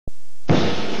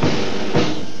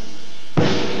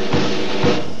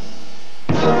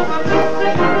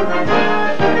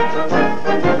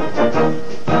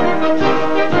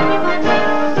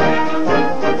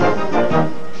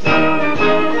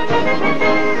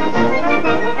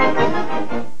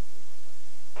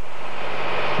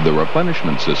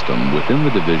replenishment system within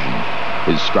the division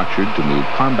is structured to move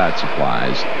combat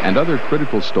supplies and other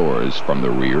critical stores from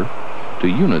the rear to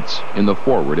units in the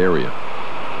forward area.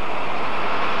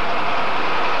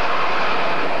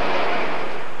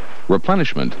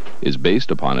 Replenishment is based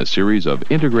upon a series of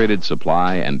integrated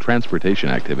supply and transportation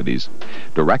activities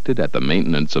directed at the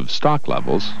maintenance of stock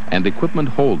levels and equipment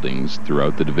holdings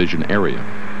throughout the division area.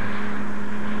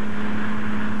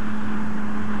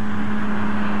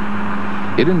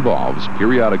 It involves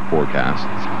periodic forecasts,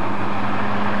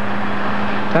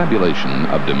 tabulation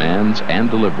of demands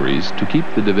and deliveries to keep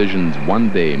the division's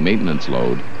one-day maintenance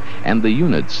load and the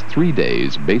unit's 3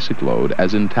 days basic load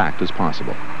as intact as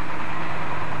possible.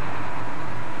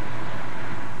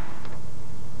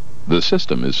 The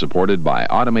system is supported by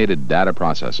automated data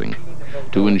processing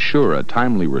to ensure a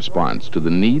timely response to the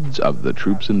needs of the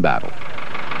troops in battle.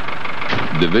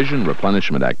 Division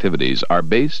replenishment activities are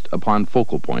based upon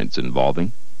focal points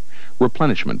involving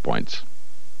replenishment points,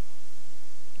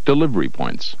 delivery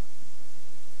points,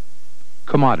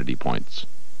 commodity points,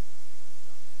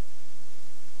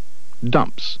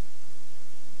 dumps,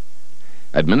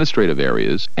 administrative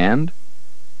areas, and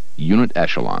unit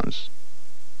echelons.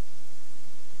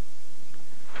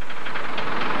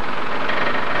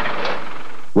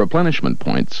 Replenishment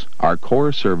points are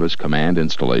Corps Service Command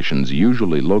installations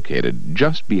usually located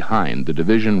just behind the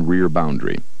division rear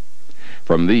boundary.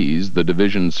 From these, the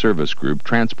division service group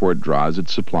transport draws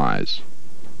its supplies.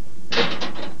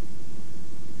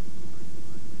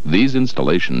 These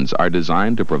installations are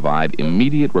designed to provide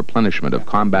immediate replenishment of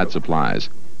combat supplies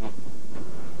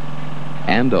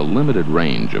and a limited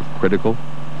range of critical,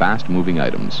 fast-moving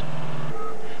items.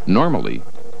 Normally,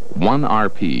 1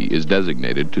 RP is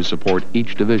designated to support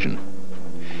each division.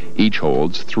 Each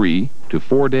holds 3 to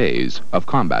 4 days of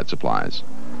combat supplies.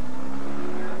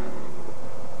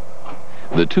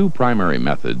 The two primary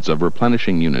methods of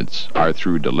replenishing units are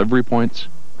through delivery points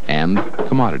and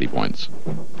commodity points,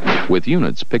 with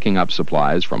units picking up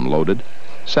supplies from loaded,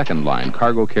 second-line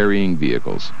cargo-carrying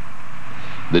vehicles.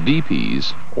 The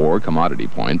DPs, or commodity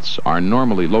points, are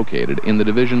normally located in the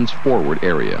division's forward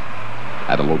area,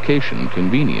 at a location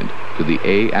convenient to the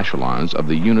A echelons of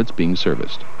the units being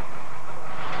serviced.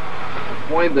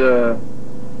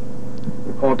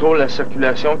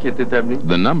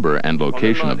 The number and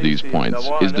location of these points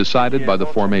is decided by the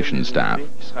formation staff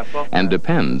and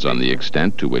depends on the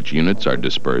extent to which units are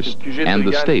dispersed and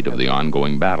the state of the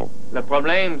ongoing battle.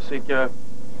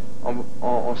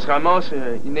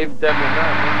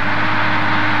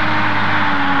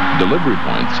 Delivery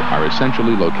points are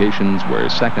essentially locations where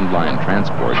second-line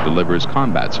transport delivers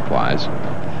combat supplies,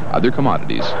 other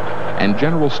commodities, and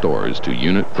general stores to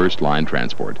unit first-line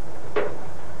transport.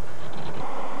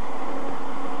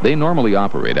 They normally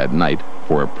operate at night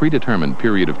for a predetermined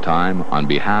period of time on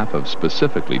behalf of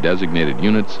specifically designated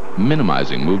units,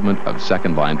 minimizing movement of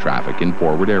second-line traffic in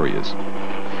forward areas,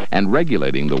 and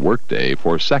regulating the workday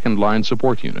for second-line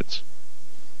support units.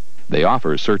 They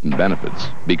offer certain benefits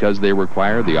because they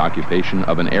require the occupation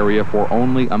of an area for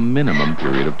only a minimum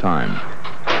period of time,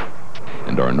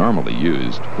 and are normally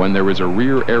used when there is a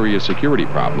rear area security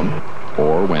problem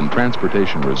or when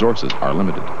transportation resources are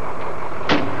limited.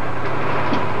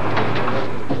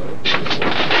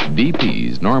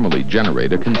 DPs normally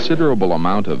generate a considerable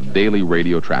amount of daily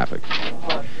radio traffic,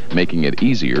 making it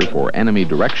easier for enemy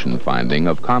direction finding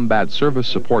of combat service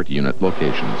support unit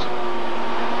locations.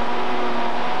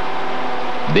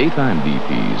 Daytime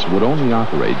DPs would only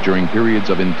operate during periods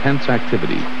of intense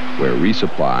activity where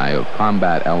resupply of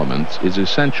combat elements is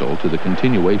essential to the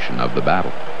continuation of the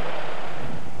battle.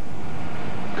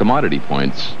 Commodity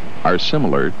points are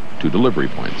similar to delivery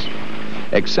points,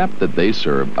 except that they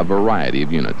serve a variety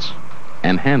of units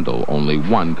and handle only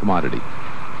one commodity.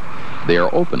 They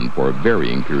are open for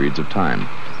varying periods of time,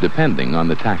 depending on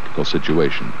the tactical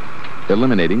situation,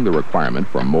 eliminating the requirement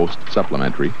for most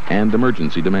supplementary and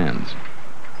emergency demands.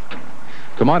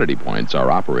 Commodity points are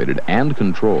operated and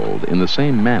controlled in the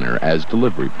same manner as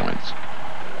delivery points.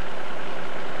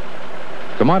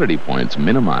 Commodity points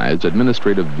minimize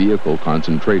administrative vehicle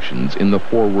concentrations in the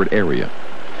forward area,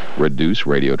 reduce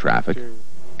radio traffic,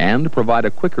 and provide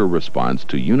a quicker response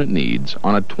to unit needs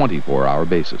on a 24-hour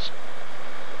basis.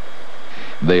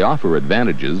 They offer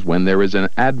advantages when there is an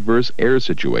adverse air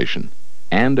situation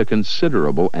and a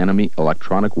considerable enemy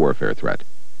electronic warfare threat.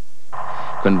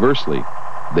 Conversely,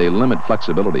 they limit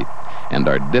flexibility and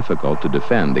are difficult to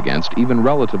defend against even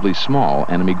relatively small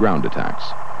enemy ground attacks.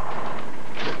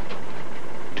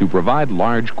 To provide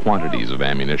large quantities of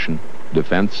ammunition,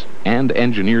 defense, and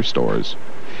engineer stores,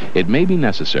 it may be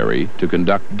necessary to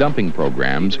conduct dumping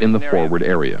programs in the forward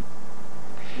area.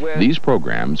 These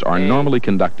programs are normally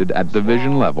conducted at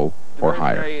division level or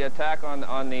higher. Attack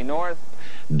on the north.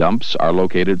 Dumps are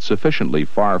located sufficiently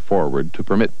far forward to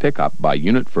permit pickup by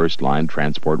unit first-line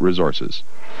transport resources,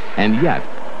 and yet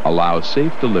allow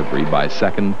safe delivery by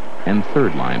second and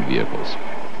third-line vehicles.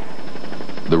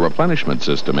 The replenishment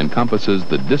system encompasses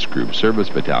the disc group service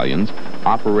battalions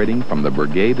operating from the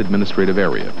brigade administrative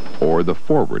area or the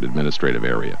forward administrative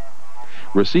area,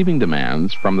 receiving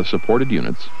demands from the supported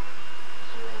units,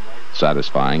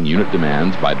 satisfying unit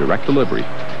demands by direct delivery,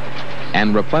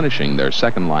 and replenishing their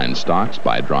second-line stocks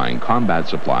by drawing combat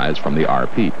supplies from the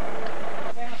RP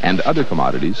and other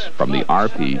commodities from the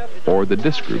RP or the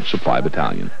disc group supply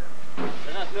battalion.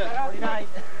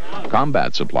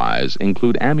 Combat supplies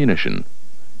include ammunition,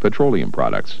 petroleum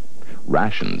products,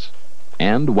 rations,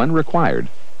 and, when required,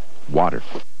 water.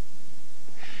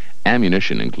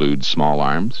 Ammunition includes small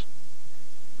arms,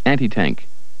 anti-tank,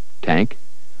 tank,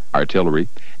 artillery,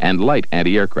 and light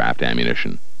anti-aircraft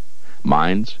ammunition,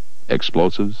 mines,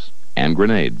 explosives, and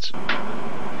grenades.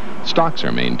 Stocks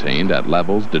are maintained at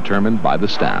levels determined by the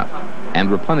staff,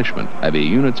 and replenishment of a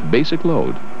unit's basic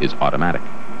load is automatic.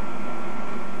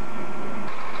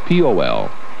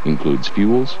 POL includes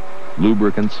fuels,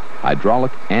 lubricants,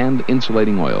 hydraulic and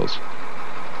insulating oils,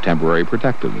 temporary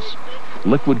protectives,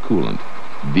 liquid coolant,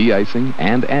 de-icing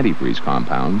and antifreeze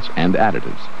compounds, and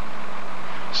additives.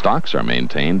 Stocks are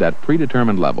maintained at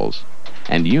predetermined levels,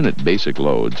 and unit basic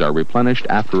loads are replenished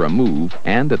after a move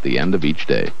and at the end of each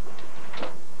day.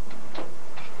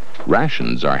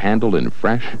 Rations are handled in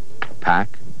fresh,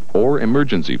 pack, or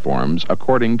emergency forms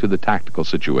according to the tactical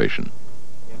situation.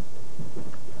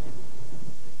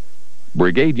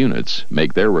 Brigade units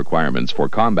make their requirements for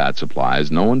combat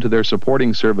supplies known to their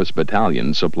supporting service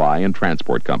battalion supply and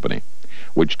transport company,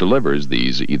 which delivers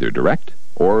these either direct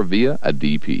or via a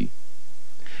DP.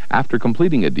 After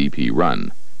completing a DP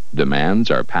run, demands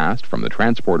are passed from the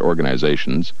transport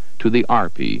organizations to the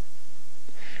RP.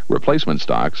 Replacement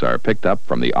stocks are picked up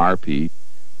from the RP,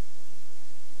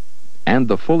 and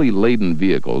the fully laden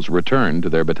vehicles returned to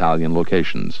their battalion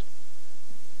locations.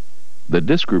 The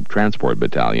disc group transport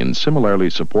battalion similarly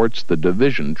supports the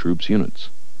division troops units.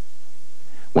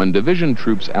 When division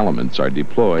troops elements are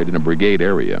deployed in a brigade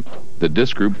area, the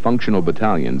disc group functional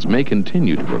battalions may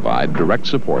continue to provide direct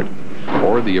support,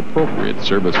 or the appropriate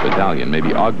service battalion may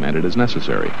be augmented as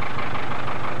necessary.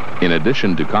 In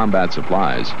addition to combat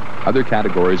supplies, other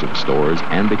categories of stores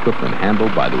and equipment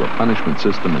handled by the replenishment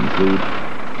system include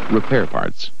repair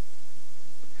parts,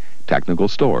 technical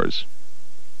stores,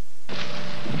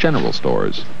 general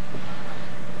stores,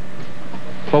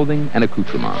 clothing and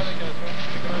accoutrements,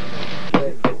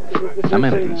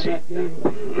 amenities,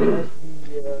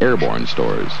 airborne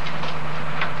stores,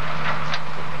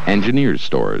 engineers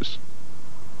stores,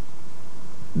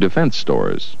 defense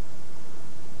stores,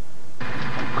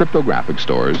 cryptographic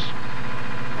stores,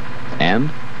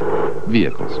 and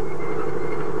vehicles.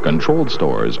 Controlled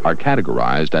stores are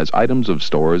categorized as items of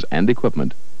stores and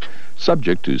equipment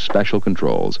subject to special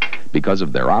controls because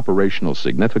of their operational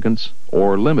significance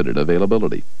or limited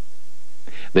availability.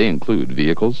 They include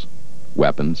vehicles,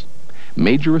 weapons,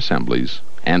 major assemblies,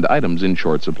 and items in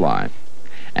short supply,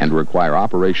 and require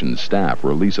operations staff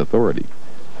release authority.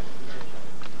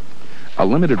 A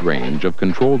limited range of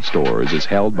controlled stores is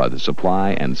held by the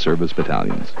supply and service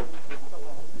battalions.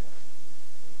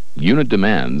 Unit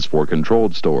demands for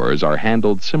controlled stores are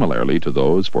handled similarly to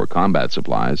those for combat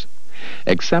supplies,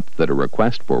 except that a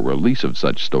request for release of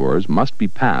such stores must be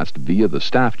passed via the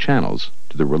staff channels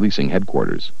to the releasing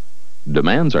headquarters.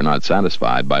 Demands are not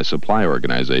satisfied by supply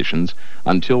organizations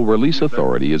until release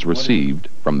authority is received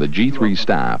from the G3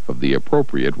 staff of the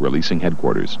appropriate releasing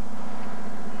headquarters.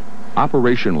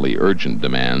 Operationally urgent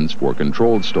demands for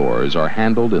controlled stores are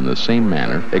handled in the same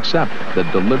manner, except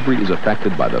that delivery is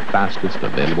effected by the fastest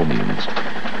available means.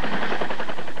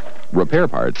 Repair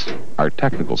parts are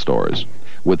technical stores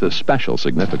with a special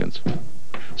significance.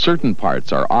 Certain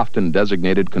parts are often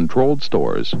designated controlled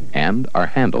stores and are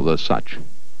handled as such.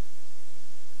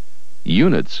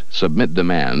 Units submit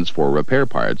demands for repair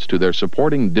parts to their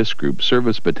supporting disc group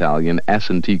service battalion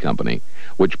S&T company,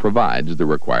 which provides the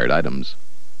required items.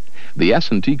 The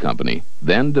S&T company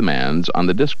then demands on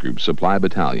the disc group supply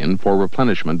battalion for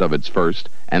replenishment of its first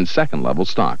and second level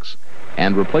stocks,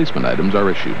 and replacement items are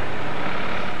issued.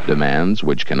 Demands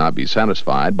which cannot be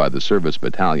satisfied by the service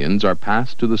battalions are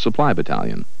passed to the supply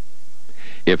battalion.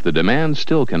 If the demand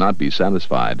still cannot be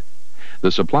satisfied,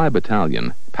 the supply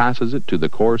battalion passes it to the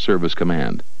Corps Service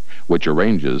Command, which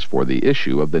arranges for the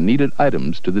issue of the needed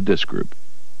items to the disc group.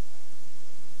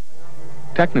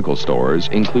 Technical stores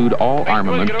include all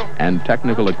armament and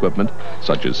technical equipment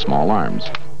such as small arms,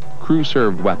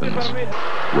 crew-served weapons,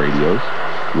 radios,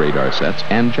 radar sets,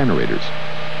 and generators.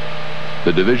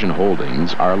 The division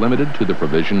holdings are limited to the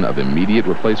provision of immediate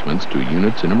replacements to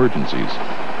units in emergencies.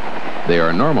 They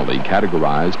are normally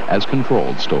categorized as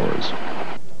controlled stores.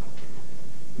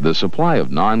 The supply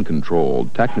of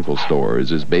non-controlled technical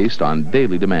stores is based on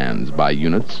daily demands by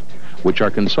units, which are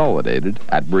consolidated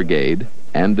at brigade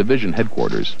and division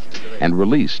headquarters and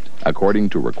released according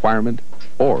to requirement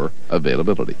or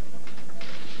availability.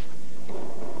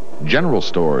 General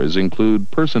stores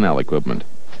include personnel equipment,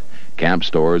 camp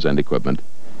stores and equipment,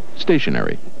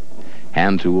 stationery,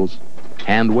 hand tools,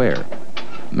 handwear,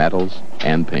 metals,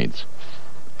 and paints.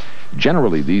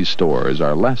 Generally, these stores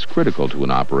are less critical to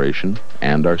an operation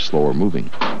and are slower moving.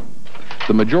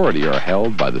 The majority are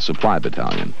held by the supply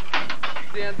battalion.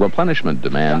 Replenishment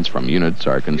demands from units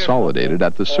are consolidated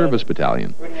at the service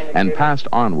battalion and passed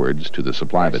onwards to the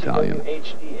supply battalion.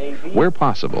 Where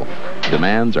possible,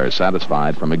 demands are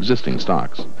satisfied from existing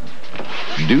stocks.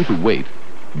 Due to weight,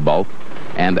 bulk,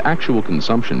 and actual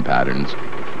consumption patterns,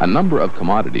 a number of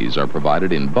commodities are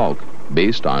provided in bulk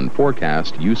based on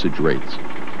forecast usage rates.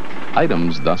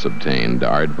 Items thus obtained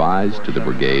are advised to the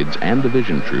brigades and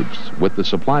division troops, with the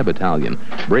supply battalion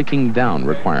breaking down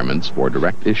requirements for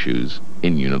direct issues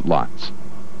in unit lots.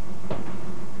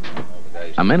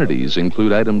 Amenities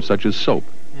include items such as soap,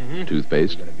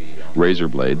 toothpaste, razor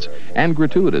blades, and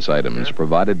gratuitous items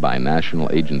provided by national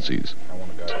agencies,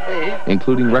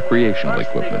 including recreational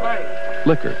equipment,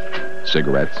 liquor,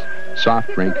 cigarettes,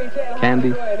 soft drink,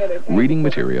 candy, reading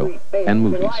material, and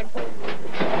movies.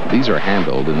 These are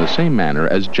handled in the same manner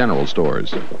as general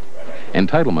stores.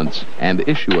 Entitlements and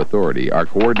issue authority are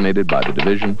coordinated by the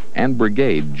division and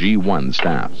brigade G1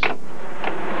 staffs.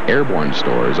 Airborne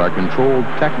stores are controlled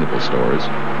technical stores,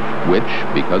 which,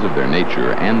 because of their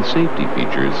nature and safety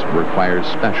features, require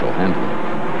special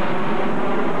handling.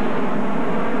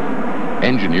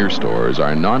 Engineer stores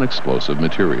are non-explosive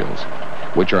materials,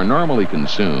 which are normally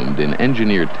consumed in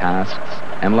engineered tasks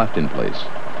and left in place.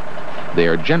 They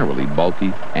are generally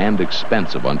bulky and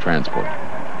expensive on transport.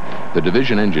 The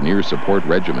Division Engineer Support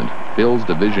Regiment fills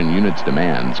division units'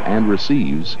 demands and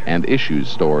receives and issues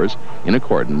stores in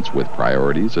accordance with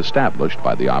priorities established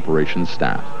by the operations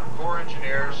staff.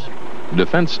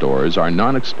 Defense stores are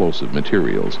non-explosive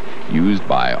materials used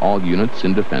by all units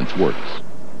in defense works.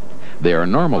 They are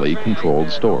normally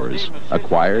controlled stores,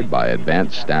 acquired by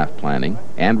advanced staff planning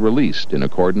and released in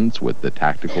accordance with the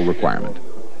tactical requirement.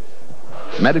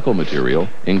 Medical material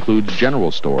includes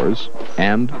general stores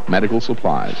and medical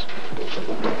supplies.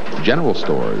 General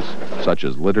stores, such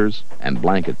as litters and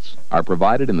blankets, are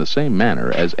provided in the same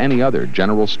manner as any other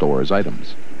general stores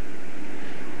items.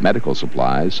 Medical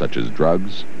supplies, such as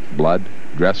drugs, blood,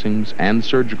 dressings, and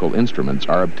surgical instruments,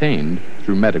 are obtained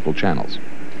through medical channels.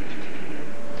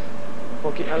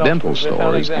 Dental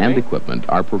stores and equipment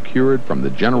are procured from the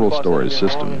general stores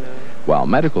system, while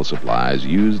medical supplies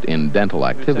used in dental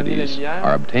activities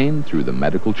are obtained through the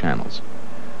medical channels.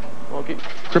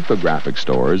 Cryptographic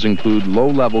stores include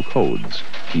low-level codes,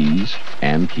 keys,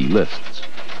 and key lists,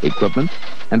 equipment,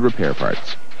 and repair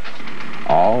parts.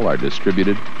 All are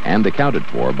distributed and accounted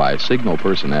for by signal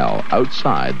personnel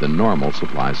outside the normal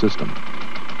supply system.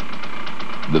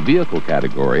 The vehicle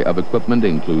category of equipment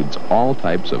includes all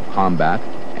types of combat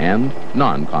and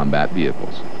non-combat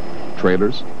vehicles,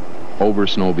 trailers,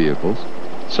 over-snow vehicles,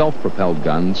 self-propelled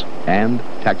guns, and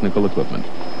technical equipment.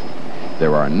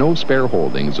 There are no spare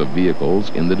holdings of vehicles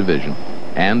in the division,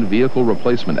 and vehicle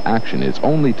replacement action is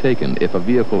only taken if a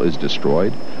vehicle is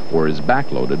destroyed or is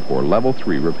backloaded for Level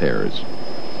 3 repairs.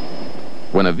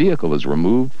 When a vehicle is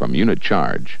removed from unit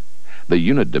charge, the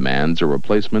unit demands a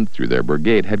replacement through their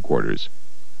brigade headquarters.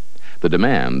 The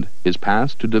demand is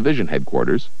passed to division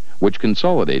headquarters, which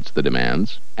consolidates the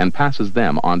demands and passes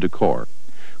them on to Corps.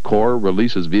 Corps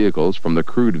releases vehicles from the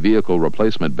Crewed Vehicle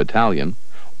Replacement Battalion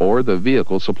or the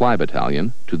Vehicle Supply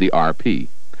Battalion to the RP,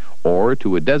 or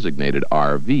to a designated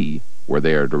RV where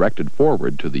they are directed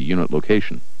forward to the unit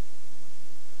location.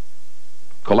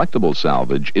 Collectible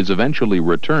salvage is eventually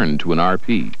returned to an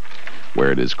RP,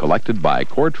 where it is collected by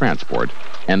Corps Transport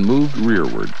and moved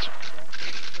rearwards.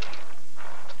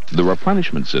 The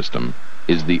replenishment system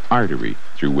is the artery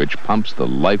through which pumps the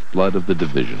lifeblood of the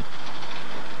division.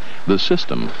 The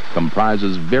system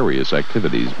comprises various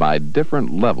activities by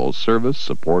different level service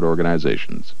support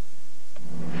organizations.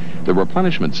 The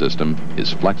replenishment system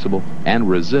is flexible and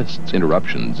resists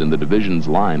interruptions in the division's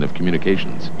line of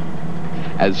communications.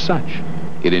 As such,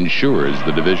 it ensures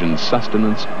the division's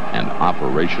sustenance and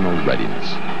operational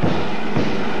readiness.